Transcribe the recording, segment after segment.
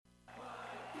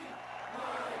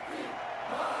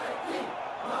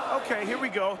Okay, here we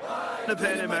go. The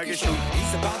Planet Mega Show.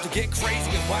 He's about to get crazy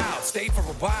and wild. Stay for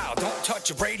a while. Don't touch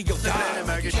your radio dial. Planet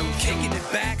Mega Show. Kicking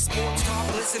it back, sports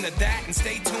talk. Listen to that and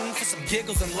stay tuned for some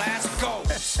giggles and laughs. Go.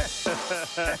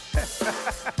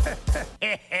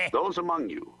 Those among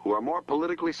you who are more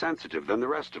politically sensitive than the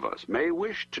rest of us may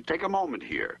wish to take a moment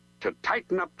here to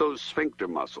tighten up those sphincter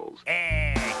muscles.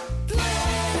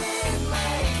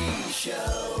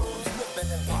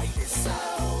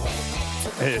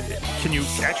 Can you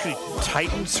actually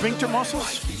tighten sphincter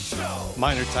muscles?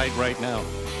 Mine are tight right now.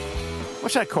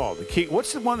 What's that called?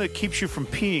 What's the one that keeps you from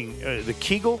peeing? The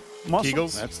Kegel muscle?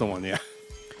 Kegels? That's the one, yeah.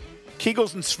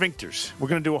 Kegels and sphincters. We're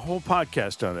going to do a whole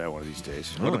podcast on that one of these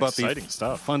days. What about exciting the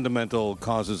stuff. fundamental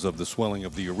causes of the swelling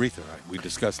of the urethra we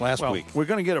discussed last week? We're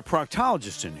going to get a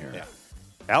proctologist in here. Yeah.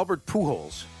 Albert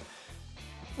Pujols.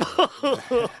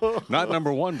 Not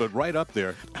number one, but right up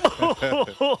there.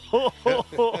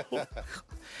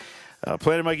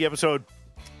 Planet Mikey episode.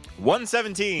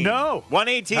 117. No.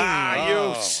 118.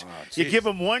 You give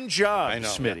him one job, I know.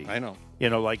 Smitty. I know. You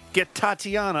know, like get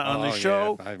Tatiana on the Oh,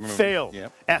 show. yeah, I remember. Fail.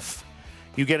 Yep. F.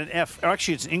 You get an F.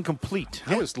 Actually, it's incomplete.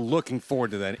 I was looking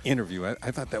forward to that interview. I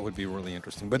thought that would be really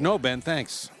interesting. But no, Ben,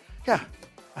 thanks. Yeah.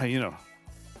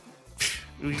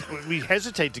 We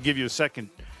hesitate to give you a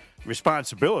second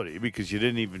responsibility because you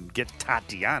didn't even get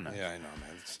Tatiana. Yeah, I know, man.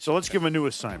 So let's give him a new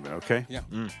assignment, okay? Yeah.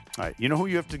 All right. You know who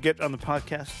you have to get on the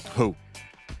podcast? Who?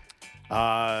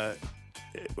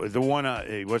 The one,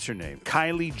 what's her name?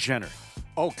 Kylie Jenner.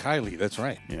 Oh, Kylie, that's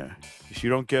right. Yeah. If you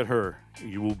don't get her,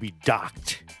 you will be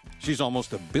docked. She's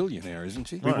almost a billionaire, isn't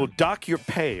she? We will dock your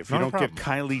pay if you Not a don't get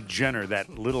Kylie Jenner, that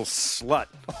little slut.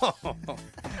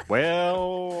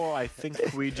 Well, I think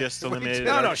we just eliminated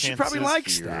our No, she probably chances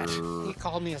likes here. that. He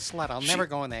called me a slut. I'll never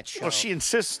go on that show. Well, she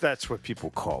insists that's what people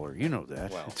call her. You know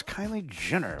that. Well. It's Kylie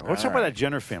Jenner. What's up with that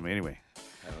Jenner family anyway?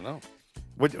 I don't know.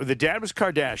 The dad was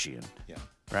Kardashian, Yeah.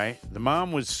 right? The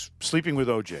mom was sleeping with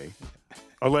OJ,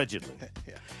 allegedly.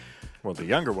 Well, the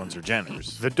younger ones are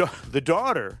Jenners. The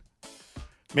daughter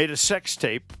made a sex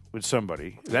tape with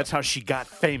somebody. That's how she got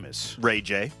famous. Ray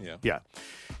J. Yeah. Yeah.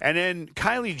 And then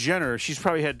Kylie Jenner, she's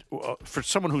probably had, for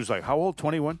someone who's like, how old,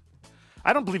 21?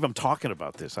 I don't believe I'm talking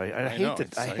about this. I know.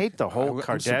 hate the whole I'm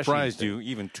Kardashian surprised thing. you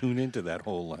even tune into that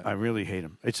whole. I really hate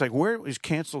him. It's like, where is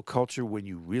cancel culture when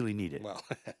you really need it? Well,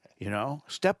 You know?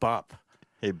 Step up.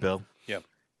 Hey, Bill. yep.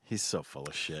 He's so full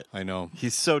of shit. I know.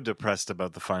 He's so depressed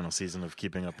about the final season of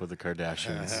Keeping Up with the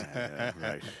Kardashians.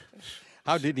 Right.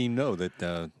 How did he know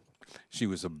that she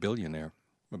was a billionaire,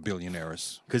 a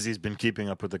billionairess? Because he's been keeping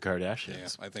up with the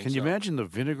Kardashians. I think. Can you so. imagine the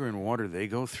vinegar and water they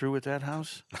go through at that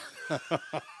house?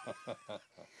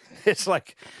 It's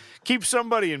like, keep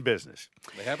somebody in business.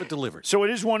 They have it delivered. So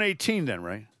it is 118 then,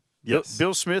 right? Yes.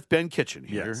 Bill Smith, Ben Kitchen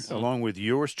here, Yes. along with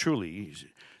yours truly,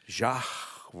 Jacques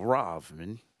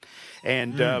Ravman.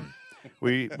 And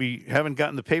we haven't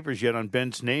gotten the papers yet on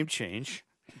Ben's name change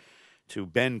to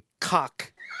Ben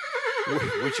Kock,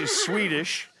 which is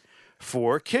Swedish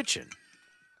for kitchen.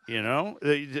 You know,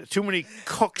 too many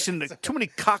cocks in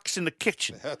the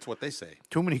kitchen. That's what they say.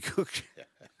 Too many cooks.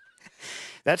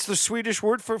 That's the Swedish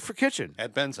word for kitchen.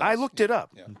 At Ben's house. I looked it up.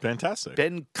 Yeah. Fantastic.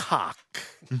 Bangkok.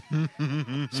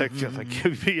 It's like,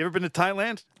 have you ever been to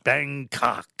Thailand?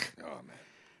 Bangkok. Oh man.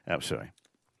 I'm sorry.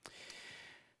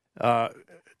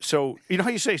 So, you know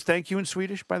how you say thank you in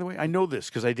Swedish, by the way? I know this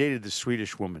because I dated this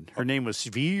Swedish woman. Her name was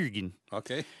Svirgen.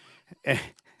 Okay.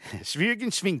 Svirgen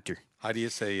Svinkter. How do you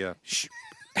say? She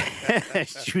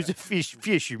was a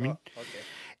fisherman.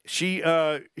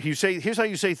 Okay. Here's how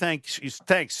you say thanks.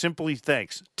 Thanks, simply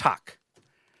thanks. Tak.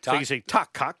 So you say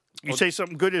tak cock. You say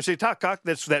something good, you say tak cock.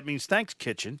 That means thanks,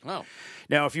 kitchen. Oh.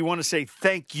 Now, if you want to say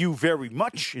thank you very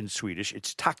much in Swedish,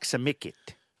 it's tack så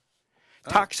mycket.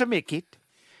 Tack så mycket.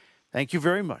 Thank you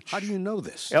very much. How do you know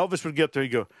this? Elvis would get up there,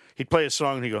 he'd play a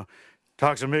song, and he'd go,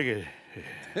 tack så mycket.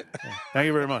 Thank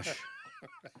you very much.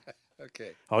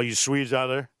 Okay. All you Swedes out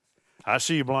there, I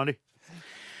see you, Blondie.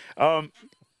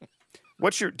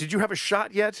 Did you have a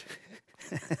shot yet?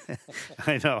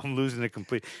 I know, I'm losing it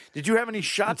complete. Did you have any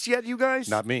shots yet, you guys?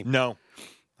 Not me. No.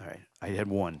 All right, I had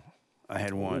one.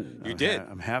 You did?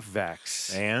 I'm half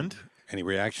vax. And? Any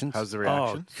reactions? How's the Oh,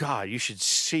 reaction? God, you should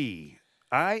see.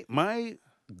 My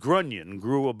grunion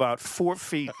grew about 4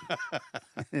 feet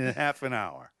in half an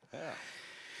hour. Yeah.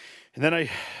 And then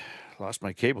lost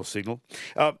my cable signal.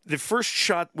 The first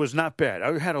shot was not bad.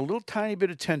 I had a little tiny bit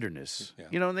of tenderness. Yeah.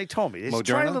 You know, and they told me, Moderna?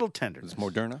 try a little tenderness. Is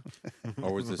Moderna?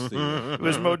 Or was this the... It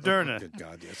was Moderna. Good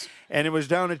God, yes. And it was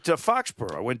down at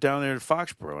Foxborough. I went down there to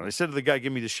Foxborough, and I said to the guy,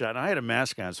 give me the shot. And I had a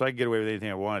mask on, so I could get away with anything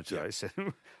I wanted to. I said,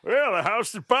 well, the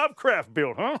house that Bob Kraft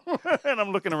built, huh? And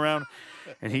I'm looking around,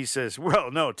 and he says,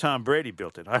 well, no, Tom Brady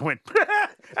built it. I went,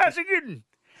 how's it getting?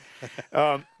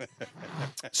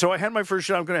 So I had my first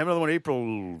shot. I'm going to have another one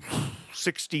April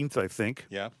 16th, I think.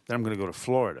 Yeah. Then I'm going to go to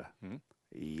Florida. Yep.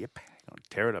 I'm going to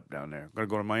tear it up down there. I'm going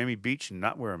to go to Miami Beach and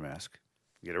not wear a mask.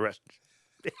 Get arrested.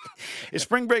 Is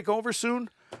spring break over soon?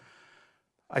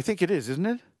 I think it is, isn't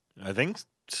it? I think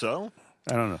so.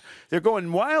 I don't know. They're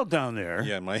going wild down there.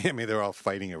 Yeah, in Miami, they're all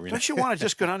fighting arena. Don't you want to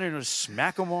just go down there and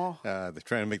smack them all? They're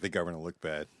trying to make the governor look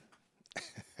bad.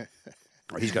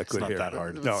 He's got good not hair. that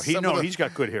hard. No, he's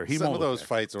got good hair. He Some won't of look those bad.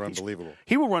 fights are unbelievable.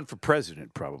 He will run for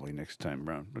president probably next time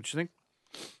around. Don't you think?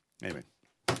 Anyway.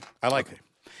 I like it.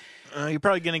 You're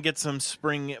probably going to get some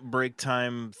spring break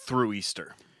time through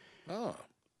Easter. Oh.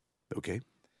 Okay.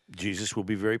 Jesus will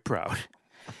be very proud.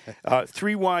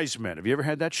 Three Wise Men. Have you ever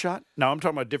had that shot? No, I'm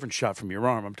talking about a different shot from your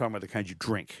arm. I'm talking about the kind you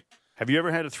drink. Have you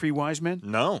ever had a Three Wise Men?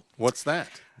 No. What's that?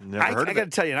 Never heard I of got to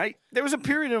it. tell you, there was a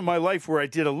period in my life where I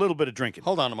did a little bit of drinking.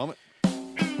 Hold on a moment.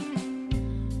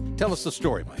 Tell us the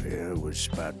story, Mike. It was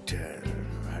about,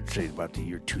 I'd say about the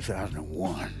year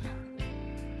 2001.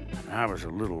 And I was a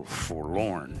little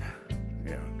forlorn.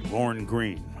 Yeah, Lorne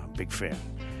Green. I'm a big fan.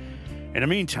 In the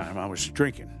meantime, I was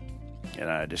drinking. And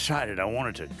I decided I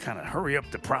wanted to kind of hurry up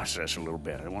the process a little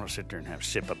bit. I want to sit there and have a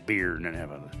sip of beer and then have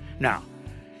a... Now,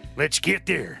 let's get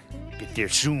there. Get there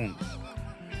soon.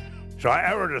 So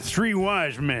I ordered a Three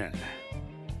Wise Men.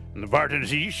 And the bartender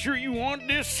said, you sure you want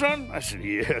this, son? I said,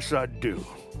 yes, I do.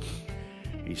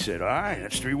 He said, all right,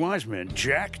 that's Three Wise Men.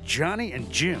 Jack, Johnny, and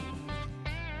Jim.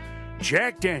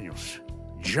 Jack Daniels,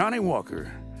 Johnny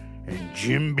Walker, and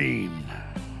Jim Beam.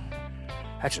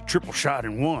 That's a triple shot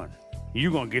in one.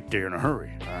 You're going to get there in a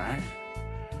hurry, all right?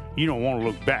 You don't want to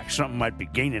look back. Something might be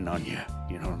gaining on you.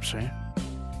 You know what I'm saying?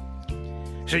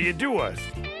 So you do a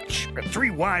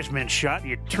Three Wise Men shot,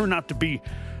 you turn out to be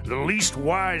the least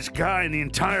wise guy in the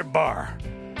entire bar.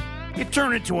 You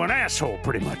turn into an asshole,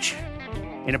 pretty much,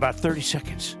 in about 30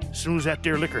 seconds, as soon as that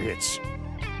there liquor hits.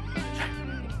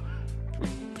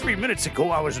 3 minutes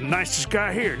ago, I was the nicest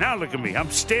guy here. Now look at me.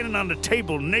 I'm standing on the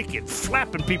table naked,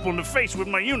 flapping people in the face with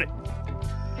my unit.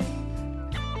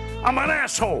 I'm an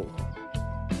asshole.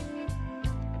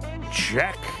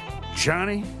 Jack,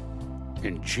 Johnny,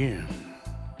 and Jim.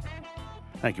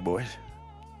 Thank you, boys.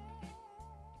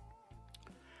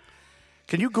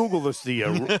 Can you Google this? Can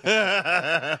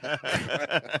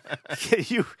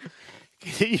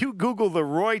you Google the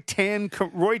Roy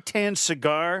Tan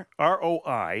cigar?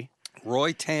 ROI.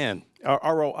 Roy Tan.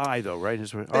 ROI though,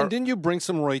 right? And didn't you bring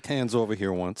some Roy Tans over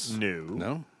here once? No.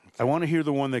 No? I want to hear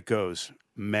the one that goes,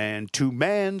 man to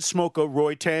man, smoke a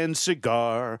Roy Tan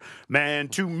cigar. Man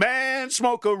to man,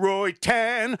 smoke a Roy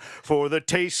Tan for the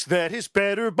taste that is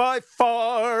better by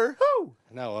far. Woo!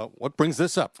 Now, what brings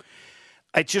this up?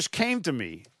 It just came to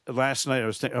me last night. I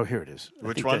was thinking, oh, here it is.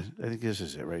 Which one? I think this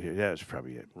is it right here. Yeah, that's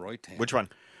probably it. Roy Tan. Which one?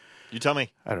 You tell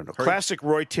me. I don't know. Hurry. Classic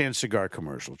Roy Tan cigar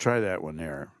commercial. Try that one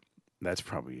there. That's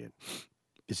probably it.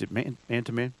 Is it man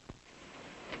to man?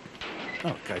 Oh,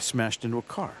 the guy smashed into a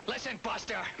car. Listen,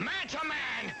 Buster, man to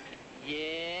man.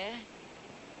 Yeah?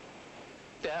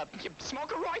 You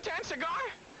smoke a Roy Tan cigar?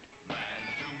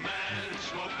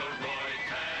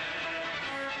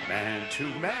 Man to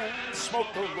man, smoke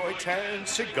a Roy Tan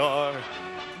cigar.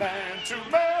 Man to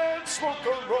man, smoke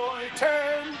a Roy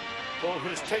Tan for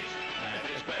his taste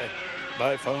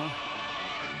by far.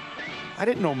 I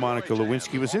didn't know Monica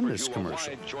Lewinsky was in this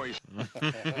commercial.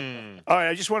 All right,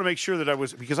 I just want to make sure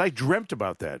that because I dreamt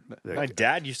about that. My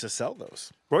dad used to sell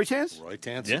those. Roy Tans? Roy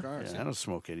Tan Yeah. cigars. Yeah, I don't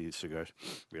smoke any of these cigars,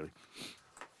 really.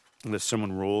 Unless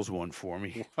someone rolls one for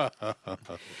me. All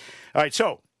right,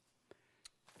 so,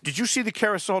 did you see the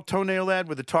carousel toenail ad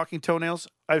with the talking toenails?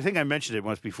 I think I mentioned it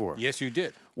once before. Yes, you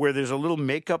did. Where there's a little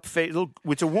makeup face,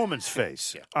 it's a woman's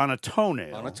face on a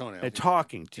toenail. On a toenail. And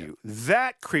talking to you.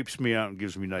 That creeps me out and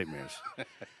gives me nightmares.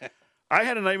 I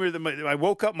had a nightmare that I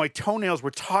woke up, my toenails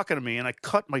were talking to me, and I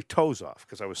cut my toes off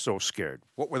because I was so scared.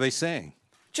 What were they saying?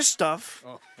 Just stuff.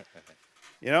 Oh.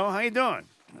 You know, how you doing?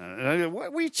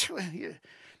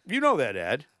 You know that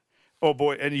ad. Oh,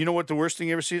 boy. And you know what the worst thing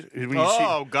you ever see is? When you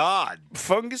Oh, God. see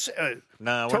fungus.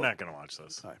 No, we're not going to watch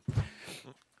this.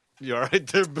 You all right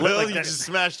there, Bill? Like you that. just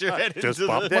smashed your head Just into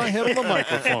bumped the... it. I hit on the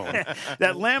microphone.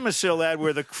 That Lamisil ad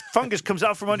where the fungus comes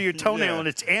out from under your toenail Yeah. and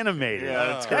it's animated. Yeah,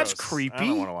 that's That's gross. creepy. I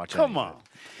don't wanna watch Come any of on.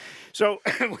 So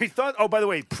we thought, oh, by the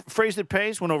way, Phrase That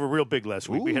Pays went over real big last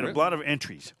week. Ooh, We had a really? lot of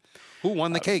entries. Who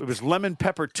won the cake? It was lemon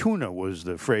pepper tuna was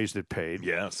the phrase that paid.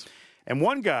 Yes. And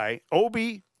one guy,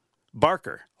 Obi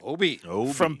Barker, Obi.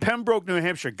 from Pembroke, New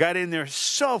Hampshire, got in there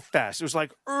so fast. It was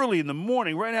like early in the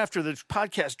morning, right after the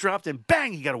podcast dropped, and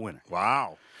bang, he got a winner.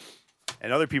 Wow.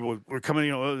 And other people were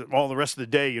coming, all the rest of the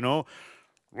day,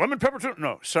 lemon pepper tuna.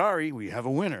 No, sorry, we have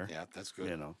a winner. Yeah, that's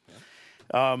good.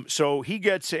 So he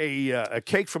gets a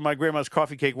cake from My Grandma's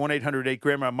Coffee Cake,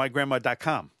 1-800-8-GRANDMA,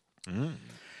 mygrandma.com.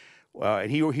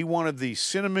 And he wanted the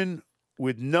cinnamon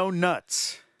with no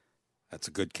nuts. That's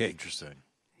a good cake. Interesting.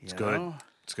 It's You good. know?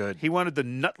 It's good. He wanted the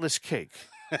nutless cake.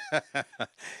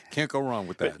 Can't go wrong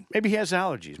with that. Maybe he has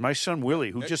allergies. My son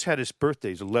Willie, who just had his birthday,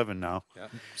 he's 11 now.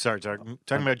 Sorry, talking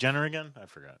about Jenner again? I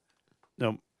forgot.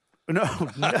 No.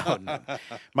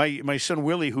 My son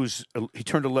Willie, he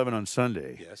turned 11 on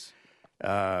Sunday. Yes.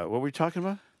 What were we talking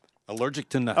about? Allergic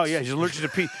to nuts. Oh yeah, he's allergic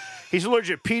to he's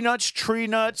allergic to peanuts, tree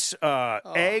nuts,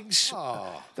 eggs.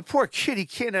 The poor kid, he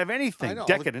can't have anything I know,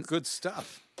 decadent. good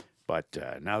stuff. But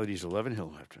now that he's 11, he'll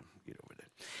have to get over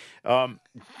that.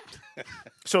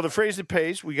 So the phrase that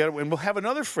pays, and we'll have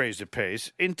another phrase that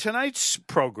pays in tonight's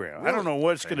program. I don't know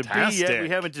what it's going to be yet. Fantastic. We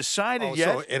haven't decided yet.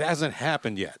 So it hasn't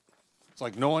happened yet. It's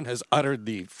like no one has uttered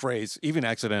the phrase, even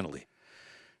accidentally.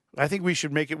 I think we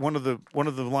should make it one of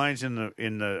the lines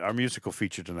in our musical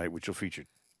feature tonight, which will feature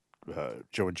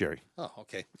Joe and Jerry. Oh,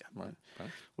 okay. Yeah, right.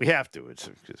 We have to.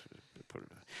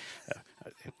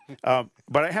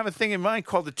 But I have a thing in mind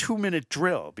called the 2-minute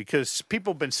drill because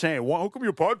people have been saying, "Well, how come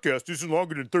your podcast isn't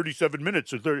longer than 37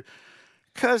 minutes or 30?"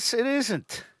 Because it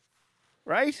isn't.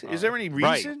 Right? Is there any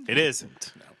reason? Right. It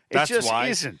isn't. It That's just why.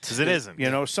 isn't. Because it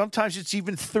isn't. Sometimes it's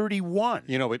even 31.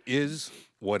 It is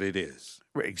what it is.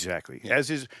 Right, exactly. As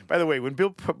is. By the way, when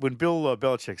Bill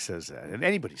Belichick says that, and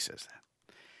anybody says that,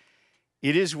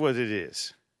 it is what it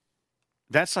is.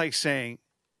 That's like saying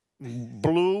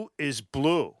blue is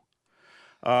blue.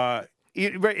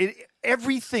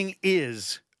 Everything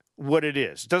is what it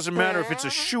is. Doesn't matter if it's a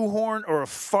shoehorn or a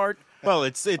fart. Well,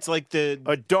 it's like a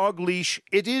dog leash.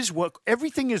 It is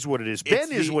everything is what it is.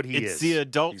 Ben is what he is. It's the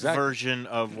adult Exactly. version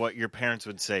of what your parents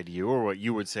would say to you or what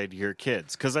you would say to your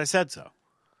kids. Because I said so.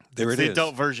 There It's it the is.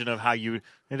 adult version of how you.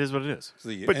 It is what it is.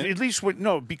 But at least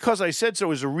because I said so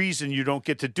is a reason you don't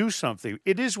get to do something.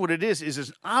 It is what it is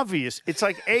as obvious. It's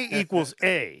like A equals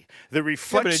A. The Yeah, but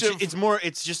reflexive.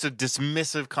 it's just a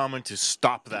dismissive comment to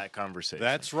stop that conversation.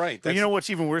 That's right. But you know what's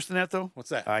even worse than that, though? What's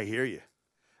that? I hear you.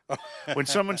 When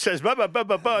someone says "ba ba ba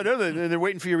ba ba," they're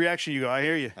waiting for your reaction. You go, "I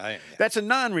hear you." I- yeah. That's a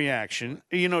non-reaction.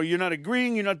 You're not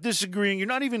agreeing. You're not disagreeing. You're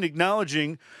not even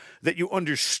acknowledging that you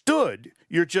understood.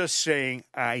 You're just saying,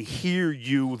 "I hear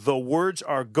you." The words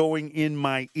are going in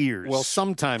my ears. Well,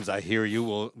 sometimes I hear you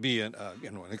will be an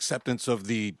acceptance of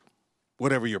the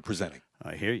whatever you're presenting.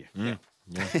 I hear you. Yeah.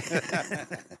 All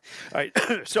right.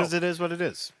 So, Because it is what it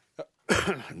is.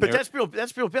 but that's Bill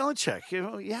Belichick.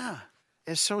 Yeah.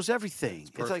 And so's everything.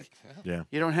 It's like Yeah.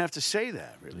 you don't have to say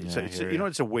that, really. Yeah, I hear you.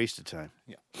 It's a waste of time.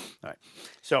 Yeah. All right.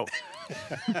 So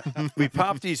we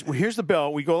pop these. Well, here's the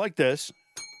bell. We go like this,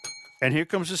 and here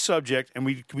comes the subject, and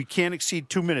we can't exceed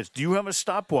 2 minutes. Do you have a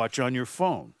stopwatch on your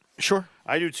phone? Sure.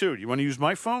 I do too. Do you want to use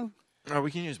my phone? Oh, we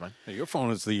can use mine. Hey, your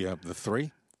phone is the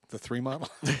 3 model.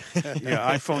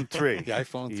 Yeah, iPhone 3. The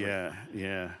iPhone 3.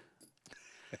 Yeah.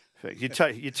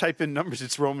 You type in numbers.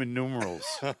 It's Roman numerals.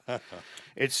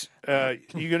 It's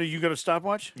you gonna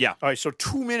stopwatch? Yeah. All right. So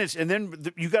 2 minutes, and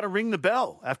then you got to ring the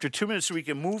bell after 2 minutes so we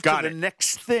can move Got to it. the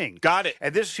next thing. Got it.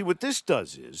 And what this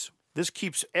does is this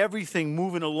keeps everything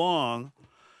moving along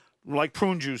like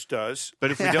prune juice does.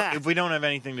 But if we don't have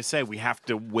anything to say, we have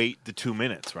to wait the 2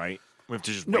 minutes, right? We have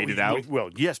to just No, wait it out. well,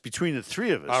 yes, between the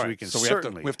three of us, All right. we can So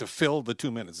certainly. we have to fill the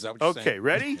 2 minutes. Is that what you're saying? Okay,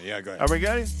 ready? Yeah, go ahead. Are we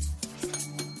ready?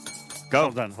 Go.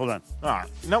 Hold on. Ah,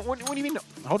 no, what do you mean? No?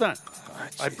 Hold on.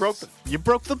 I broke the. You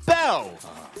broke the bell.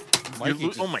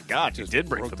 Mikey oh my God, you just did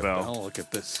break broke the bell. Look at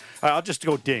this. I'll just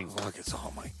go ding. Look, it's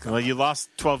oh my God. Well, you lost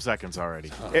 12 seconds already.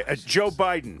 Joe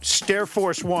Biden, Stare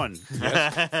Force 1.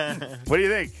 What do you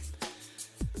think?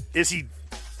 Is he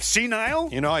senile?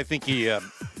 I think he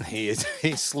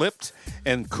slipped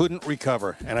and couldn't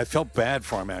recover, and I felt bad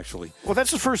for him actually. Well,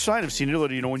 that's the first sign of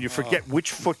senility, when you forget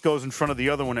which foot goes in front of the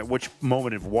other one at which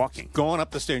moment of walking. Going up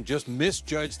the stairs and just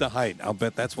misjudged the height. I'll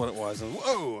bet that's what it was. And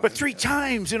whoa! But 3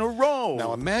 times in a row.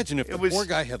 Now imagine if the was- poor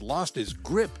guy had lost his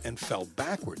grip and fell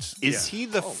backwards. Is he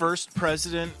the first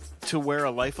president to wear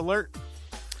a life alert?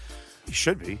 He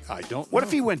should be. I don't What know.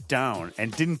 if he went down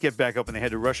and didn't get back up and they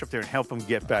had to rush up there and help him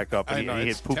get back up and, I know, he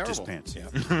it's had pooped his terrible. pants?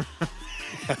 Yeah.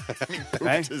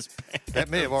 Right? That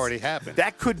may have already happened.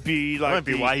 That could be That like might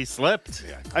be why he slipped.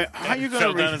 how you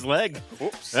Fell going down his leg.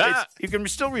 Oops. Ah. You can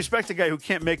still respect a guy who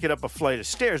can't make it up a flight of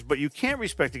stairs, but you can't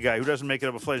respect a guy who doesn't make it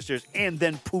up a flight of stairs and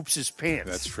then poops his pants.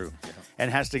 That's true. Yeah.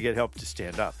 And has to get help to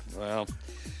stand up. Well,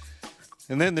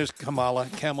 and then there's Kamala.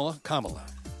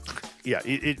 Yeah,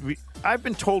 I've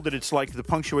been told that it's like the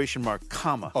punctuation mark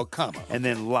comma. Oh, comma. And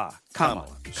then la. Comma.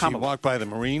 She walked by the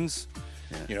Marines,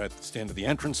 at the stand of the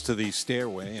entrance to the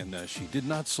stairway, and she did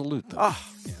not salute them.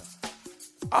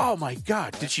 Oh my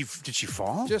God! Did she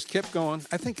fall? Just kept going.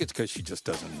 I think it's because she just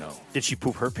doesn't know. Did she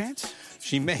poop her pants?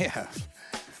 She may have.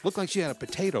 Looked like she had a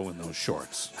potato in those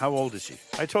shorts. How old is she?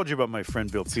 I told you about my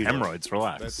friend Bill Pito. Hemorrhoids,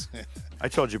 relax. I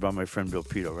told you about my friend Bill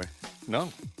Pito, right?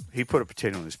 No. He put a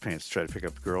potato in his pants to try to pick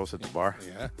up girls at the bar.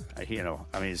 Yeah.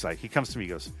 He's like, he comes to me,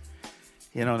 he goes,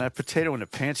 that potato in the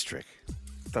pants trick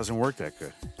doesn't work that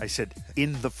good. I said,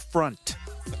 in the front.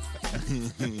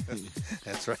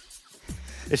 That's right.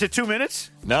 Is it 2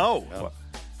 minutes? No.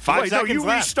 5 seconds you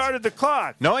left. restarted the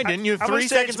clock. No, I didn't. You have I'm 3 gonna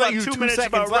say seconds it's about left. You have 2 2 minutes seconds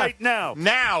about left. right now.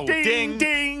 Now. Ding,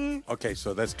 ding. Okay,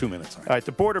 so that's 2 minutes. All right,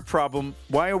 the border problem.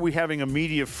 Why are we having a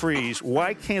media freeze?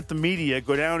 Why can't the media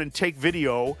go down and take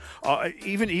video?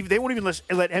 Even they won't even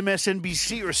let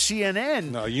MSNBC or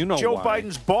CNN. No, you know Joe why.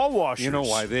 Biden's ball washers. You know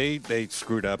why? They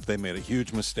screwed up. They made a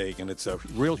huge mistake, and it's a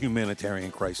real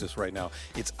humanitarian crisis right now.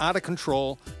 It's out of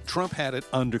control. Trump had it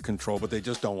under control, but they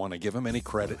just don't want to give him any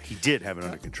credit. He did have it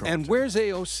under control. And where's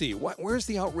AOC? Where's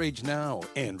the outrage now,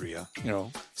 Andrea?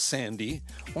 Sandy.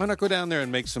 Why not go down there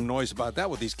and make some noise about that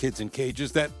with these kids in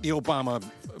cages that the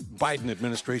Obama-Biden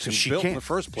administration built in the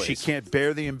first place? She can't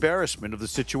bear the embarrassment of the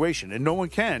situation, and no one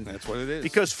can. That's what it is.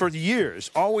 Because for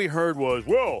years, all we heard was,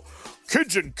 well,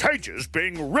 kids in cages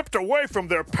being ripped away from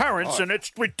their parents, and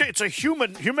it's a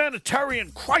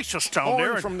humanitarian crisis down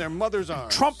there. From their mother's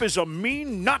arms. Trump is a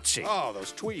mean Nazi. Oh,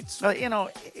 those tweets.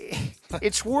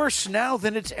 It's worse now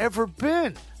than it's ever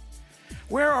been.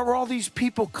 Where are all these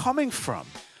people coming from?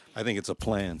 I think it's a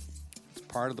plan. It's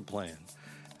part of the plan.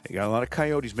 They got a lot of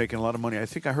coyotes making a lot of money. I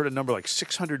think I heard a number like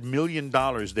 $600 million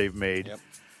they've made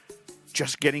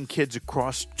just getting kids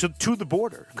across to the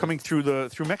border, coming through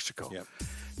Mexico. Yep.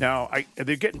 Now,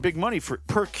 they're getting big money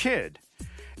per kid.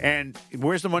 And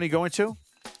where's the money going to?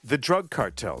 The drug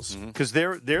cartels. Because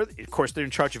they're of course, they're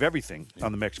in charge of everything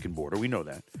on the Mexican border. We know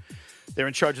that. They're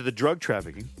in charge of the drug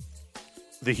trafficking,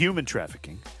 the human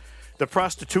trafficking, the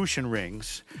prostitution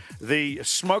rings, the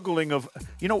smuggling of,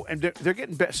 and they're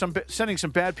getting sending some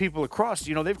bad people across.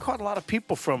 They've caught a lot of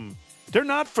people they're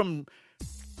not from,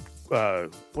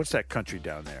 what's that country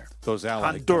down there? Those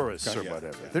allied Honduras or yeah,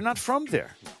 whatever. yeah. They're not from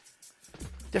there.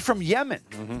 They're from Yemen.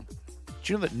 Do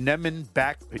you know that Yemen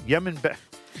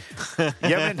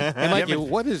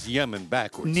what is Yemen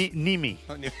backwards? Nimi.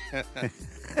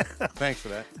 Thanks for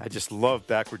that. I just love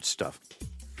backwards stuff.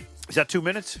 Is that 2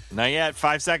 minutes? Not yet.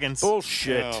 5 seconds.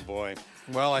 Bullshit. Oh, boy.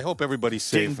 Well, I hope everybody's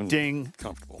safe and ding.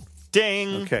 comfortable.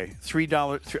 Ding. Okay,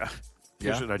 $3. Here's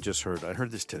Yeah. what I just heard. I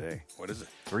heard this today. What is it?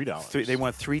 $3. They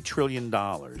want $3 trillion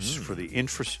for the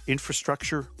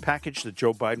infrastructure package that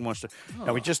Joe Biden wants to.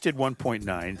 Now, we just did 1.9.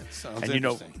 sounds and,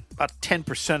 interesting. about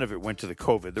 10% of it went to the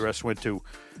COVID. The rest went to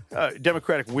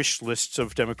Democratic wish lists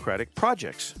of Democratic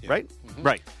projects, right?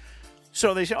 Right.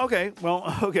 So they say, okay,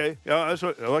 that's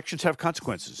what, elections have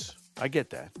consequences. I get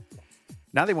that.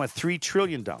 Now they want $3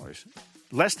 trillion.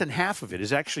 Less than half of it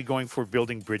is actually going for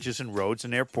building bridges and roads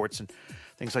and airports and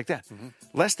things like that.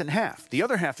 Less than half. The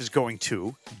other half is going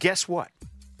to, guess what?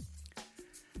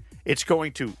 It's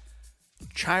going to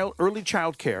early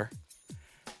child care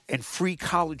and free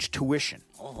college tuition.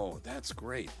 Oh, that's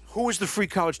great. Who was the free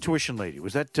college tuition lady?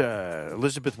 Was that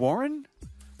Elizabeth Warren?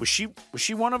 Was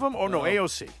she one of them? Oh, no,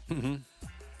 AOC.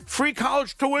 Free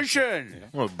college tuition. Yeah.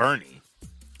 Well, Bernie.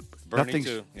 Bernie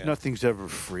too. Yeah. Nothing's ever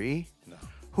free. No.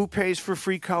 Who pays for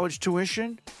free college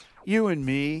tuition? You and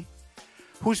me.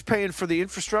 Who's paying for the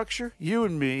infrastructure? You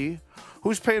and me.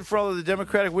 Who's paying for all of the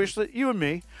Democratic wish list? You and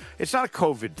me. It's not a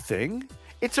COVID thing.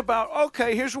 It's about,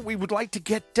 okay, here's what we would like to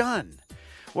get done.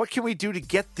 What can we do to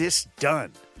get this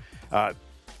done?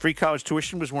 Free college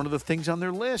tuition was one of the things on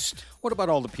their list. What about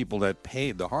all the people that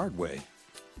paid the hard way?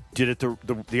 Did it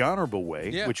the honorable way,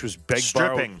 Yeah. which was beg,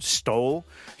 Stripping. borrow, stole,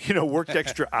 worked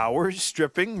extra hours,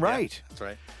 stripping, right. Yeah, that's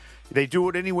right. They do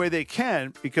it any way they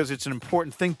can because it's an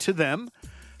important thing to them,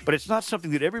 but it's not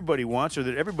something that everybody wants or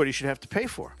that everybody should have to pay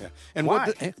for. Yeah. And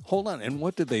why? hold on. And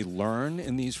what did they learn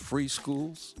in these free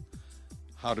schools?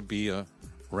 How to be a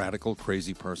radical,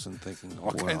 crazy person thinking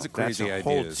all kinds of that's crazy a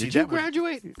whole- ideas. See, Did you that would-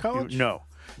 graduate college? No.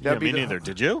 Yeah, That'd be me the- neither.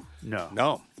 Did you? No.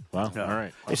 No. Wow. No. All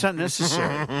right. It's not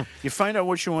necessary. You find out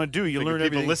what you want to do. You Like, learn if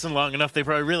people everything. listen long enough, they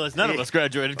probably realize none of us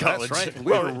graduated college. That's right.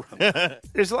 Well,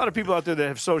 there's a lot of people out there that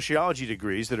have sociology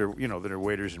degrees that are, that are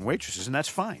waiters and waitresses, and that's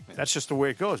fine. That's just the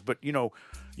way it goes. But the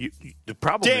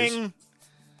problem is Ding!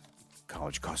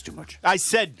 college costs too much. I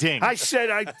said ding. I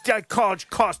said college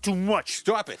costs too much.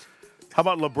 Stop it. How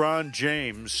about LeBron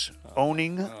James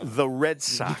owning the Red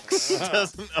Sox?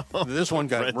 This one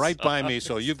got Red right by me,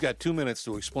 so you've got 2 minutes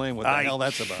to explain what the hell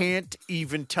that's about. I can't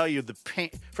even tell you the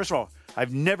pain. First of all,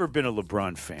 I've never been a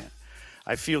LeBron fan.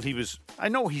 I feel I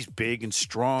know he's big and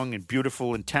strong and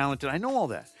beautiful and talented. I know all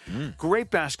that. Great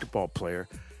basketball player,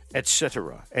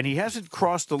 etc. And he hasn't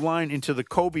crossed the line into the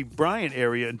Kobe Bryant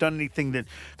area and done anything that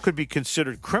could be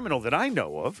considered criminal that I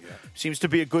know of. Yeah. Seems to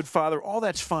be a good father. All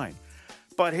that's fine.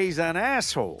 But he's an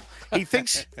asshole. He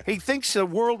thinks the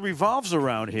world revolves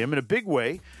around him in a big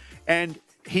way, and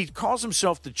he calls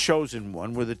himself the chosen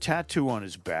one with a tattoo on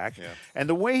his back. Yeah. And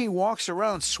the way he walks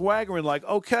around swaggering like,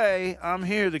 okay, I'm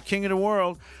here, the king of the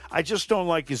world, I just don't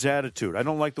like his attitude. I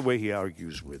don't like the way he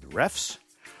argues with refs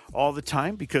all the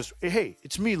time because, hey,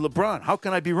 it's me, LeBron. How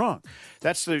can I be wrong?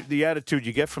 That's the attitude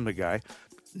you get from the guy.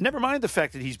 Never mind the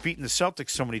fact that he's beaten the Celtics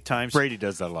so many times. Brady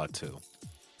does that a lot, too.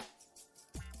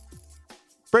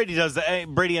 Brady does that.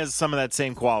 Brady has some of that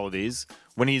same qualities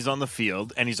when he's on the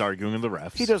field and he's arguing with the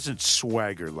refs. He doesn't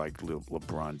swagger like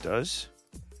LeBron does.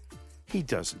 He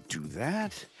doesn't do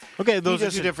that. Okay, those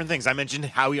are two different things. I mentioned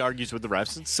how he argues with the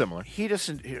refs. It's similar. He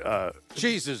doesn't.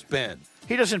 Jesus, Ben.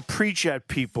 He doesn't preach at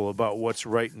people about what's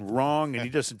right and wrong, and he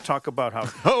doesn't talk about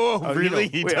how. Really?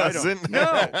 He doesn't?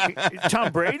 No.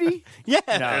 Tom Brady? Yes.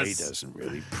 No, he doesn't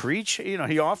really preach.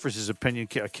 He offers his opinion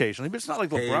occasionally, but it's not like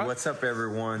LeBron. Hey, what's up,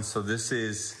 everyone? So this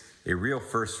is a real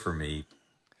first for me.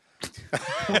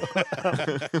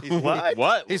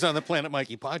 What? He's on the Planet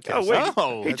Mikey podcast. Oh, wait.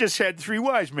 Oh. He just had 3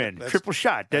 wise men. Triple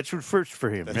shot. That's what first for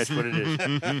him. That's what it is.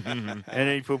 And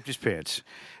then he pooped his pants.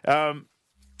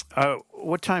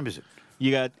 What time is it?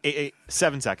 You got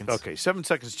 7 seconds. Okay, 7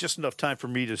 seconds, just enough time for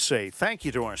me to say thank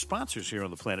you to our sponsors here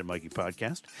on the Planet Mikey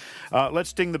podcast.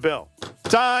 Let's ding the bell.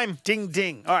 Time. Ding,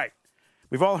 ding. All right.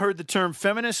 We've all heard the term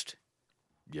feminist.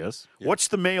 Yes. What's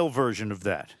the male version of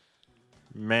that?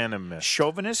 Manimist.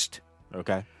 Chauvinist?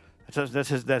 Okay. That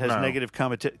has negative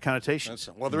connotations.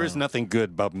 Well, there is nothing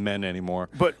good about men anymore.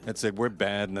 But that's it. We're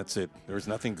bad, and that's it. There's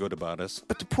nothing good about us.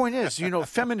 But the point is,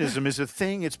 feminism is a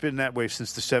thing. It's been that way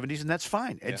since the 70s, and that's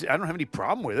fine. I don't have any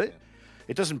problem with it.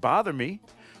 It doesn't bother me.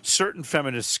 Certain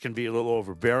feminists can be a little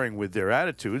overbearing with their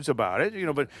attitudes about it,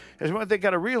 but what they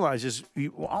got to realize is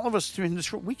all of us in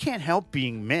this room, we can't help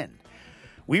being men.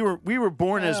 We were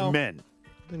born as men.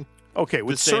 Okay,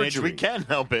 with surgery. We can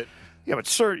help it. Yeah, but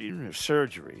surgery,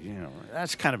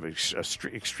 that's kind of an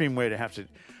extreme way to have to.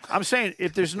 I'm saying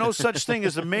if there's no such thing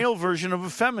as a male version of a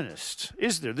feminist,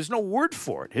 is there? There's no word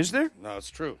for it, is there? No,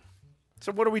 it's true.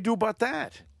 So what do we do about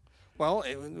that? Well,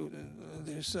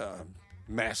 there's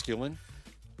masculine.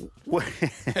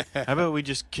 How about we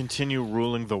just continue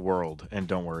ruling the world and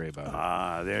don't worry about it?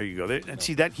 Ah, there you go. And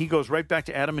see, that he goes right back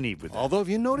to Adam and Eve with that. Although, if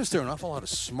you notice, there are an awful lot of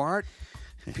smart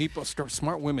people,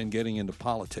 smart women getting into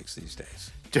politics these days.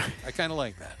 I kind of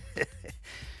like that.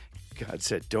 God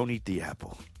said, don't eat the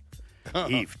apple.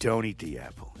 Eve, don't eat the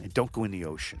apple. And don't go in the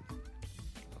ocean.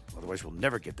 Otherwise, we'll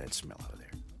never get that smell out of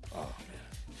there. Oh,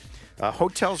 man.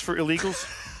 Hotels for illegals.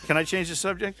 Can I change the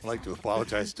subject? I'd like to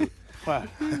apologize to. Wow.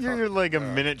 You're like a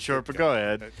minute short, but go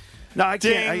ahead. No, I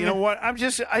can't. Ding. You know what?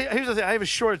 Here's the thing. I have a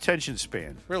short attention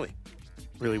span. Really?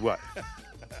 Really what?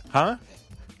 Huh?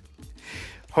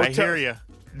 I hear you.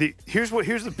 Here's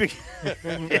the big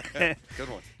Good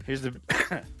one. Here's the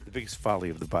biggest folly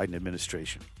of the Biden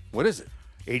administration. What is it?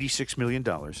 $86 million,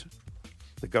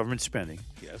 the government spending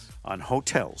on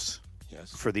hotels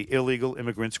for the illegal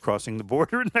immigrants crossing the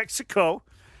border in Mexico.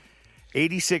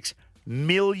 $86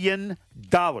 million.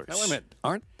 Now, wait a minute.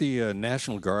 Aren't the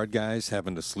National Guard guys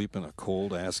having to sleep in a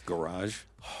cold-ass garage?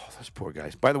 Oh, those poor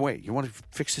guys. By the way, you want to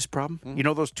fix this problem? You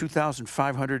know those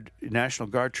 2,500 National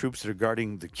Guard troops that are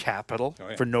guarding the Capitol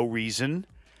for no reason?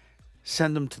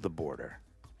 Send them to the border.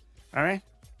 All right?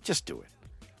 Just do it.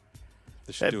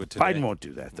 They should do it today. Biden won't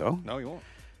do that, though. No, he won't.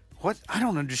 What? I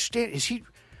don't understand. Has he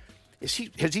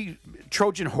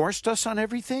Trojan horsed us on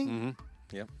everything?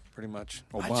 Mm-hmm. Yep, pretty much.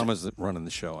 Obama's running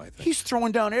the show, I think. He's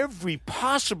throwing down every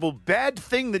possible bad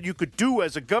thing that you could do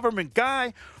as a government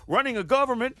guy running a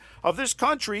government of this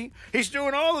country. He's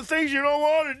doing all the things you don't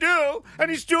want to do, and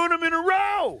he's doing them in a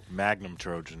row. Magnum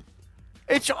Trojan.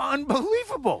 It's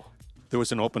unbelievable. There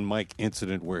was an open mic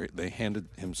incident where they handed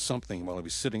him something while he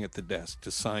was sitting at the desk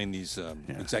to sign these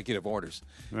executive orders.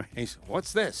 Right. And he said,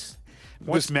 "What's this?"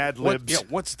 This Mad Libs.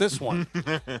 What's this one?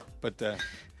 But Don't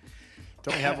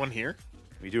we have one here?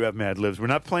 We do have Mad Libs. We're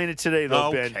not playing it today,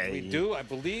 though, Ben. Okay. we do, I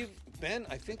believe, Ben.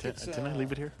 I think it's. Didn't I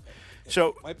leave it here?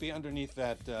 So, Might be underneath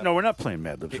that. no, we're not playing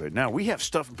Mad Libs right now. We have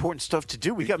important stuff to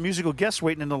do. We got musical guests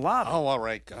waiting in the lobby. Oh, all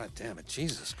right. God damn it,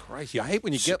 Jesus Christ! I hate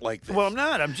when you get like this. Well, I'm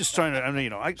not. I'm just trying to. I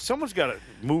mean, someone's got to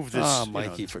move this. Oh,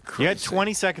 Mikey, for Christ's You had sake.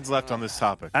 20 seconds left on this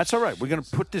topic. That's all right. We're going to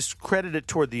put this credit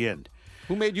toward the end.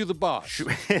 Who made you the boss?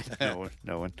 No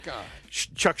one. God.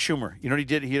 Chuck Schumer. You know what he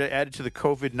did? He added to the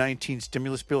COVID-19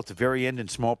 stimulus bill at the very end in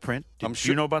small print. Do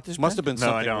you know about this? Must Ben? have been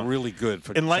No, I something don't. really good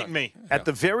for Enlighten Chuck. me. At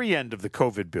the very end of the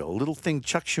COVID bill, a little thing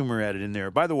Chuck Schumer added in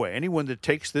there. By the way, anyone that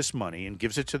takes this money and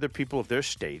gives it to the people of their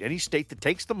state, any state that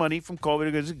takes the money from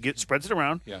COVID, spreads it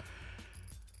around, Yeah.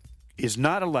 is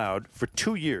not allowed for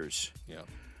 2 years Yeah.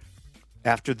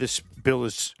 after this bill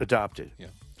is adopted Yeah.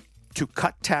 to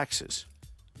cut taxes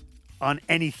on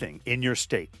anything in your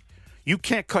state. You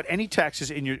can't cut any taxes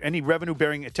any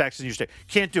revenue-bearing taxes in your state.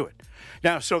 Can't do it.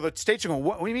 Now, so the states are going,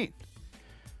 what do you mean?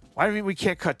 Why do you mean we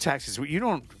can't cut taxes? You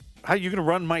don't. How are you going to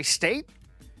run my state?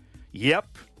 Yep.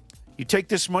 You take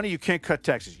this money, you can't cut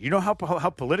taxes. You know how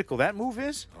political that move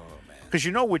is? Oh, man. Because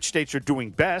you know which states are doing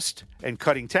best and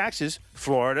cutting taxes.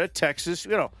 Florida, Texas,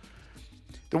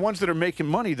 the ones that are making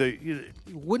money.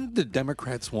 Wouldn't the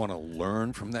Democrats want to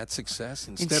learn from that success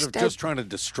instead of Instead- just trying to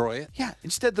destroy it? Yeah,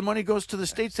 instead the money goes to the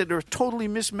states that are totally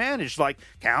mismanaged, like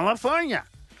California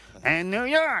and New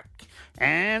York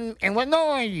and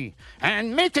Illinois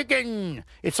and Michigan.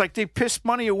 It's like they piss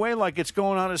money away like it's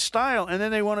going out of style, and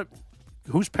then they want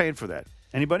to. Who's paying for that?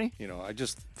 Anybody? You know, I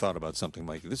just thought about something,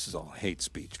 Mike. This is all hate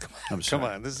speech. Come on. I'm sorry.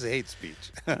 Come on. This is hate speech.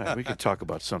 All right, we could talk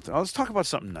about something. Let's talk about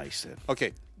something nice then.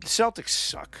 Okay. The Celtics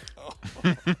suck.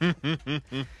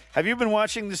 Have you been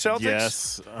watching the Celtics?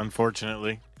 Yes,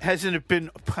 unfortunately. Hasn't it been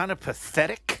kind of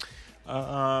pathetic?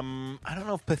 I don't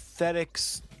know if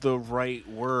pathetic's the right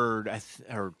word.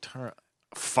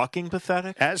 Fucking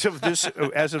pathetic? As of this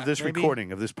Maybe.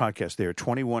 recording of this podcast, they are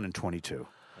 21 and 22.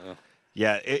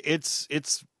 Yeah, it's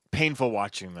painful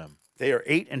watching them. They are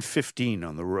 8 and 15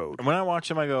 on the road. And when I watch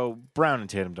them, I go, Brown and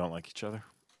Tatum don't like each other.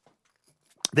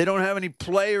 They don't have any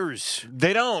players.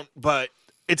 They don't, but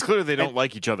it's clear they don't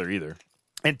like each other either.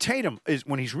 And Tatum is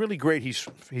when he's really great. He's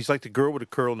like the girl with a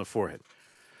curl in the forehead.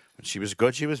 When she was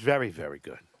good, she was very, very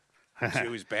good. She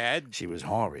was bad. She was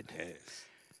horrid.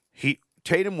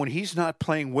 Tatum, when he's not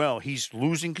playing well, he's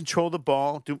losing control of the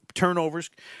ball, turnovers,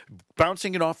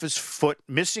 bouncing it off his foot,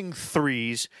 missing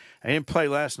threes. I didn't play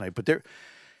last night, but they're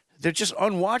just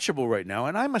unwatchable right now.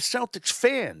 And I'm a Celtics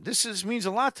fan. This means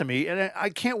a lot to me, and I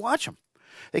can't watch them.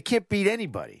 They can't beat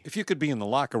anybody. If you could be in the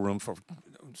locker room for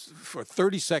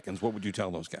 30 seconds, what would you tell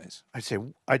those guys? I'd say,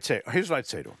 here's what I'd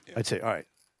say to them. I'd say, all right,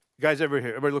 guys,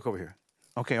 everybody look over here.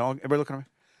 Okay, everybody look over here.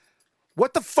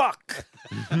 What the fuck?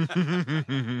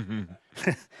 And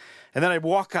then I'd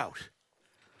walk out.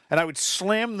 And I would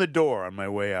slam the door on my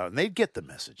way out. And they'd get the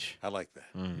message. I like that.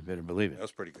 You better believe That it.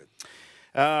 was pretty good.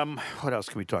 What else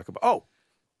can we talk about? Oh.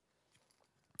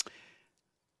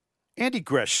 Andy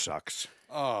Gresh sucks.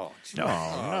 Oh, No, no.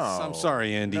 I'm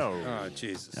sorry, Andy. No. Oh,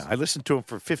 Jesus. I listened to him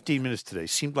for 15 minutes today.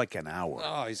 Seemed like an hour.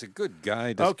 Oh, he's a good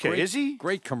guy. Does Okay, great, is he?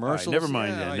 Great All right, commercials. never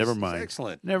mind. Yeah, Then. he's- Never he's mind.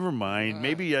 excellent. Never mind.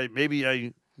 Maybe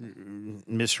I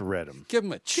misread him. Give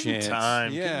him a him chance.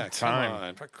 time. Give Yeah, him come time.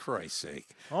 on. For Christ's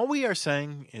sake. All we are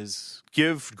saying is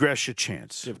Give Gresh a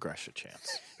chance. give Gresh a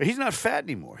chance. He's not fat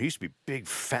anymore. He used to be a big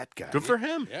fat guy. Good for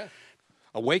him. Yeah.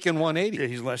 Awaken 180. Yeah,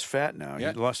 he's less fat now.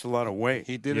 Yeah. He lost a lot of weight.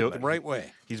 He did it the right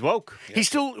way. He's woke. He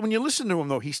still, when you listen to him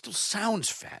though, he still sounds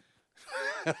fat.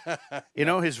 You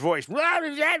know, his voice.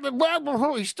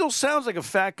 He still sounds like a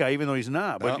fat guy, even though he's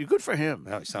not. But Well, good for him.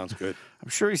 Oh, he sounds good. I'm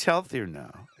sure he's healthier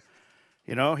now.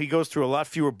 You know, he goes through a lot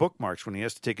fewer bookmarks when he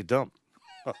has to take a dump.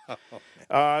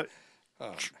 How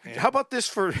about this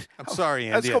for? I'm sorry,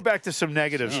 Andy. Let's go back to some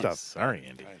negative stuff. Sorry,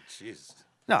 Andy. Oh, Jesus.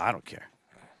 No, I don't care.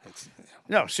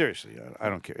 No, seriously, I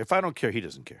don't care. If I don't care, he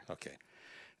doesn't care. Okay.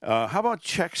 How about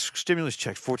checks, stimulus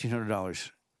checks,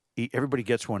 $1,400? Everybody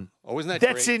gets one. Oh, isn't that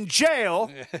That's great? in jail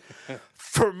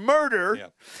for murder.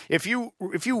 Yep. If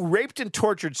you raped and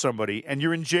tortured somebody and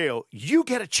you're in jail, you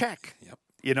get a check. Yep.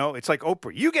 You know, it's like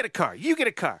Oprah. You get a car. You get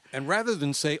a car. And rather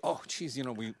than say, "Oh, geez, you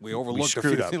know, we overlooked a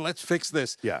screwed few up. things. Let's fix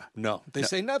this." Yeah. No, they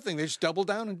say nothing. They just double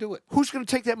down and do it. Who's going to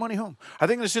take that money home? Are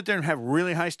they going to sit there and have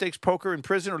really high stakes poker in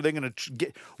prison, or are they going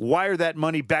to wire that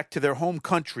money back to their home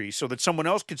country so that someone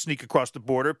else can sneak across the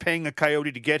border, paying a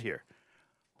coyote to get here?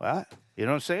 What? You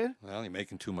know what I'm saying? Well, you're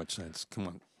making too much sense.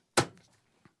 Come on,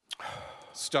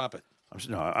 stop it. I Wish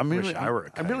I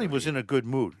were a really was in a good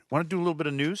mood. Want to do a little bit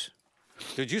of news?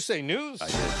 Did you say news?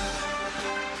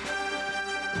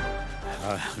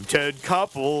 Ted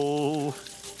Koppel.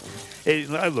 Hey,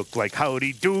 I look like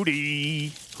Howdy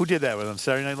Doody. Who did that on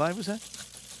Saturday Night Live, was that?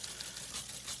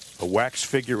 A wax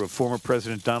figure of former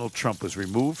President Donald Trump was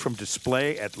removed from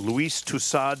display at Luis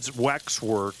Tussaud's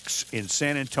Waxworks in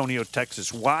San Antonio,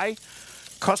 Texas. Why?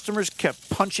 Customers kept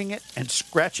punching it and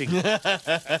scratching it.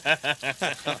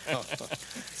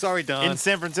 Sorry, Don. In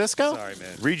San Francisco? Sorry,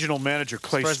 man. Regional manager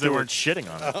Clay Surprised they weren't Stewart.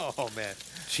 shitting on it. Oh, man.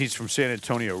 She's from San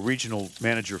Antonio. Regional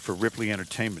manager for Ripley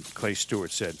Entertainment, Clay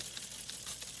Stewart, said,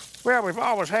 well, we've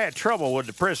always had trouble with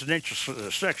the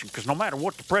presidential section because no matter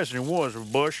what the president was, or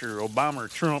Bush or Obama or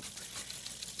Trump,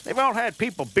 they've all had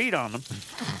people beat on them,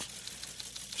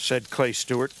 said Clay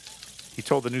Stewart. He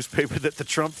told the newspaper that the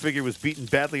Trump figure was beaten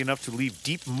badly enough to leave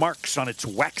deep marks on its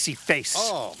waxy face,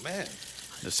 Oh, man.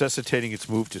 necessitating its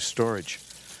move to storage.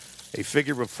 A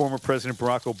figure of former President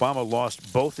Barack Obama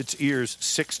lost both its ears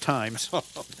 6 times.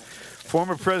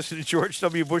 Former President George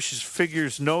W. Bush's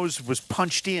figure's nose was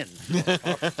punched in.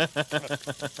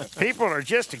 People are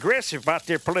just aggressive about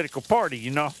their political party,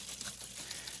 you know.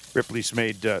 Ripley's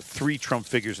made 3 Trump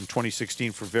figures in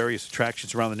 2016 for various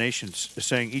attractions around the nation,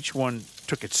 saying each one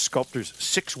took its sculptors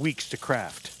 6 weeks to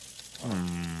craft.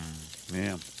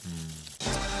 Yeah.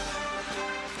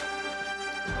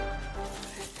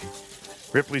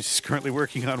 Ripley's currently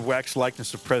working on wax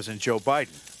likeness of President Joe Biden,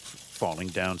 falling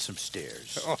down some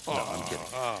stairs. No, I'm kidding.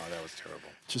 Oh, that was terrible.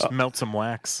 Just melt some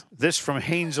wax. This from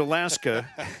Haines, Alaska.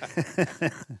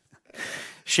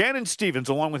 Shannon Stevens,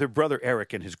 along with her brother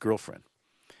Eric and his girlfriend,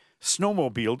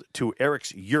 snowmobiled to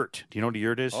Eric's yurt. Do you know what a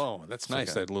yurt is? Oh, that's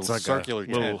nice. That little like a circular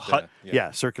little tent, hut.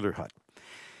 Yeah, circular hut.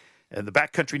 In the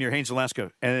backcountry near Haines,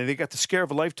 Alaska. And they got the scare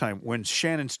of a lifetime when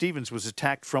Shannon Stevens was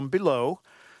attacked from below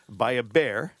by a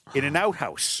bear in an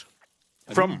outhouse.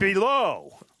 From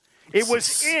below. It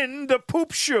was in the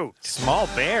poop chute. Small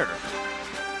bear.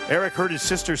 Eric heard his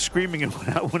sister screaming and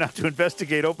went out to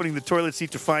investigate, opening the toilet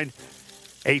seat to find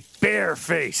a bear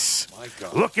face. My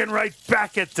God. Looking right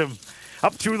back at them,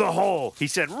 up through the hole. He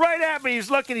said, right at me. He's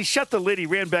looking. He shut the lid. He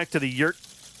ran back to the yurt,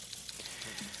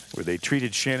 where they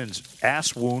treated Shannon's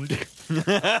ass wound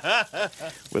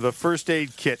with a first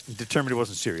aid kit and determined it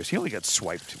wasn't serious. He only got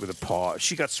swiped with a paw.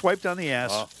 She got swiped on the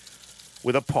ass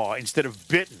with a paw instead of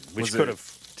bitten, which could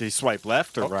have. Did he swipe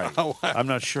left or right? I'm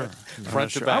not sure.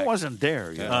 Front to back. I wasn't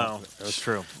there. You know. Oh, that's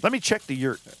true. Let me check the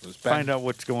yurt. Find out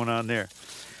what's going on there.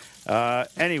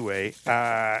 Anyway,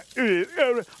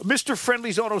 Mr.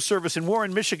 Friendly's Auto Service in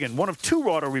Warren, Michigan, one of 2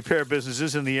 auto repair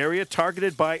businesses in the area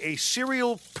targeted by a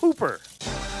serial pooper.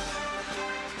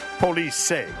 Police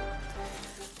say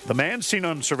the man seen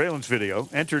on surveillance video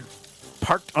entered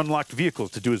parked unlocked vehicle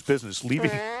to do his business,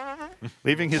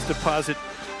 leaving his deposit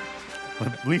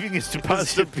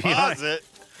behind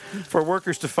for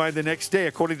workers to find the next day,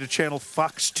 according to Channel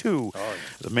Fox 2.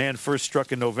 The man first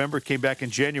struck in November, came back in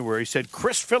January, said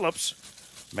Chris Phillips,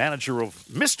 manager of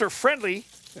Mr. Friendly.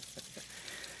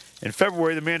 In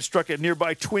February, the man struck at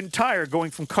nearby Twin Tire, going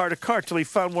from car to car till he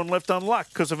found one left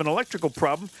unlocked because of an electrical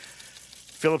problem.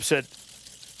 Phillips said,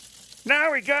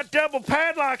 now we got double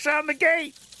padlocks on the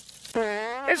gate.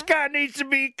 This guy needs to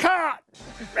be caught.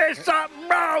 There's something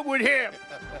wrong with him.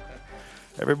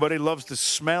 Everybody loves the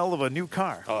smell of a new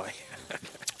car. Oh, yeah.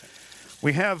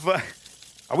 We have,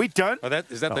 are we done? Oh,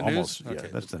 is that the Almost. news? Yeah,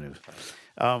 that's the news.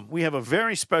 We have a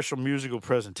very special musical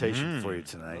presentation for you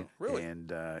tonight. Oh, really?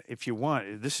 And if you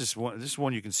want, this is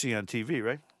one you can see on TV,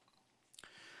 right?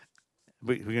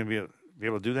 We're going to be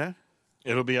able to do that?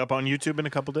 It'll be up on YouTube in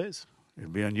a couple days. It'll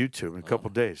be on YouTube in a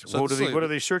couple days. So What are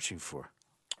they searching for?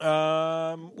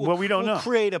 Well, we don't know. We'll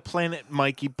create a Planet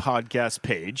Mikey podcast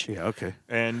page. Yeah, okay.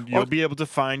 And you'll be able to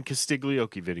find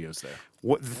Castiglioki videos there.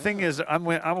 What the thing is, we'll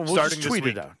Starting just this tweet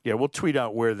week. it out. Yeah, we'll tweet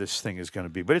out where this thing is going to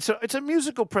be. But it's a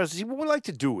musical presentation. What we like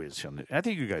to do is, I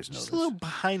think you guys know Just this. a little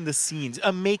behind the scenes,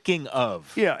 a making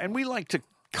of. Yeah, and we like to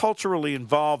culturally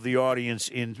involve the audience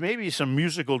in maybe some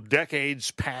musical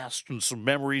decades past and some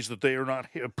memories that they are not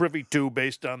privy to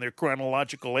based on their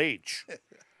chronological age.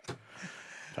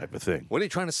 Type of thing. What are you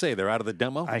trying to say? They're out of the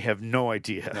demo? I have no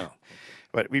idea. No.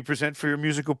 But we present for your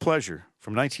musical pleasure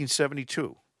from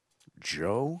 1972,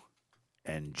 Joe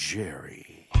and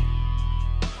Jerry.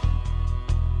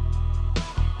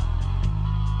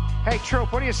 Hey,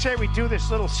 Troop, what do you say we do this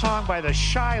little song by the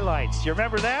Shy Lights? Do you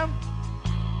remember them?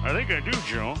 I think I do,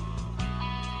 Joe.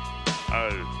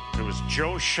 There was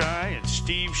Joe Shy and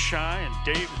Steve Shy and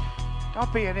Dave.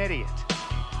 Don't be an idiot.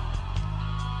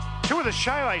 2 of the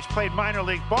Shy Lights played minor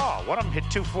league ball. One of them hit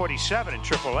 247 in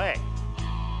AAA.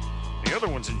 The other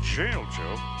one's in jail,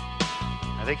 Joe.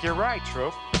 I think you're right,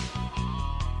 Troop.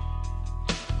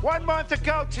 1 month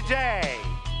ago today,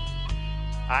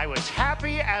 I was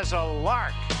happy as a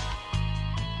lark.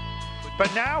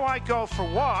 But now I go for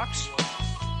walks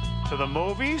to the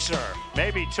movies or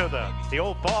maybe to the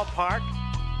old ballpark.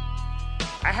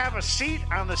 I have a seat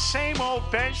on the same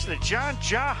old bench that John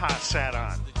Jaha sat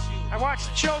on. I watch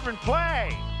the children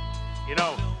play. You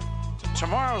know,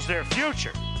 tomorrow's their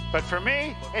future. But for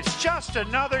me, it's just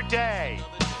another day.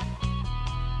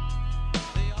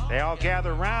 They all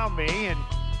gather around me and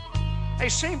they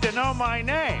seem to know my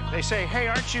name. They say, "Hey,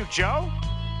 aren't you Joe?"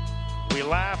 We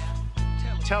laugh,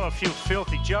 tell a few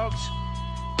filthy jokes.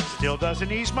 Still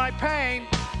doesn't ease my pain.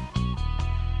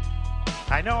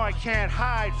 I know I can't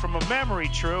hide from a memory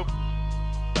troop.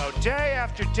 So day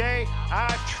after day,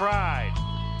 I've tried.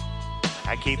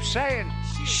 I keep saying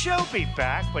she'll be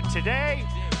back, but today,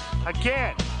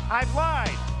 again, I've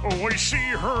lied. Oh, I see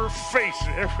her face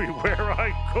everywhere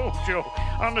I go, Joe.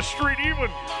 On the street,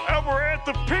 even over at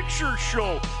the picture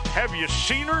show. Have you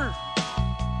seen her?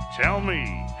 Tell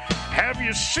me, have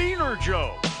you seen her,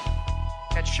 Joe?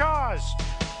 At Shaw's.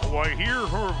 Oh, I hear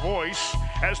her voice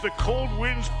as the cold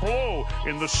winds blow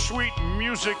in the sweet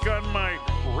music on my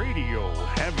radio.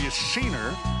 Have you seen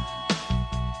her?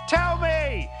 Tell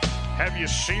me! Have you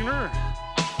seen her?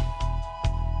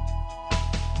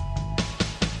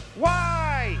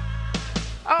 Why?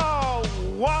 Oh,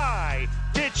 why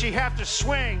did she have to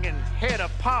swing and hit a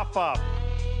pop-up?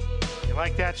 You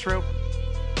like that, Troop?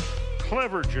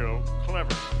 Clever, Joe.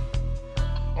 Clever.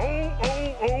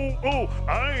 Oh,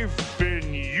 I've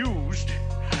been used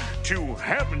to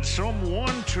having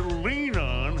someone to lean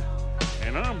on,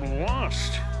 and I'm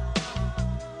lost.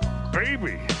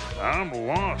 Baby, I'm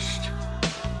lost.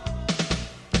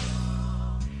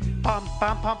 Bum,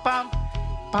 bum, bum, bum.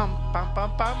 Bum, bum,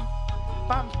 bum, bum.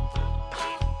 Bum,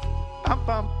 bum,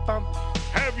 bum, bum.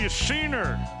 Have you seen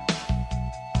her?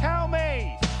 Tell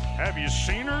me. Have you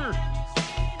seen her?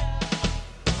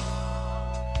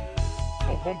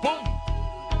 Bum, bum, bum.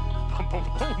 Bum, bum,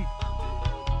 bum.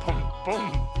 Bum,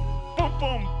 bum. Bum,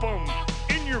 bum, bum.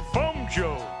 In your bum,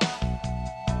 Joe.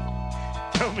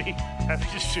 Tell me, have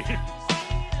you seen her?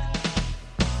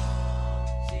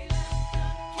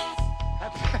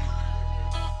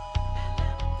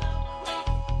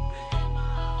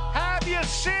 Have you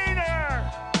seen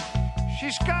her?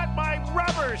 She's got my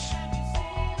rubbers.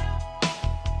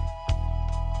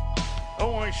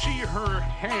 Oh, I see her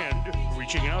hand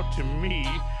reaching out to me.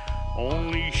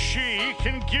 Only she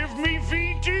can give me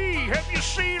VD. Have you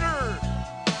seen her?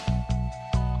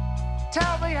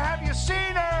 Tell me, have you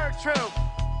seen her, Troop?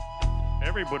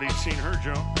 Everybody's seen her,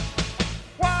 Joe.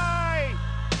 Why?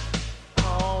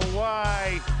 Oh,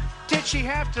 why did she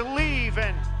have to leave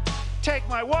and take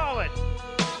my wallet?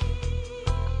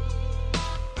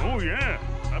 Oh, yeah.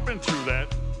 I've been through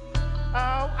that.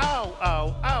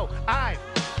 Oh. I've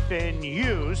been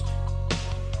used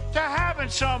to having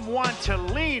someone to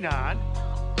lean on,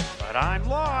 but I'm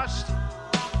lost.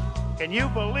 Can you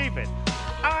believe it?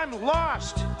 I'm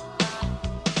lost.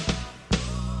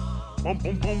 Bum,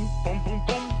 bum, bum, bum, bum,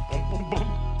 bum, bum, bum, bum.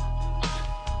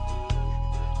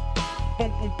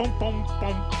 Bum, bum, bum, bum,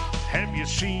 bum. Have you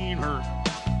seen her?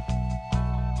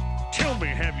 Tell me,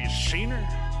 have you seen her?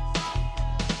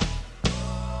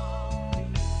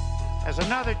 As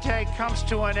another day comes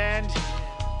to an end,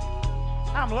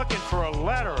 I'm looking for a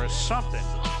letter or something.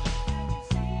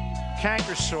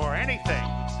 Canker sore, anything.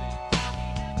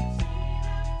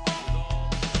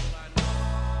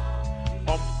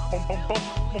 Bum, bum, bum, bum,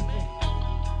 bum, bum.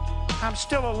 I'm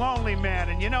still a lonely man,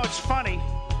 and you know, it's funny.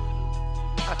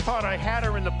 I thought I had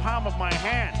her in the palm of my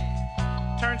hand.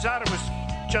 Turns out it was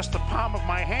just the palm of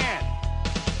my hand.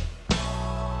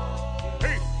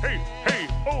 Hey.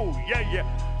 Oh, yeah.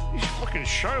 These fucking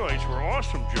Shylights were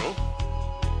awesome, Joe.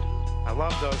 I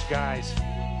love those guys.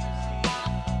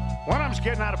 One of them's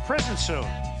getting out of prison soon.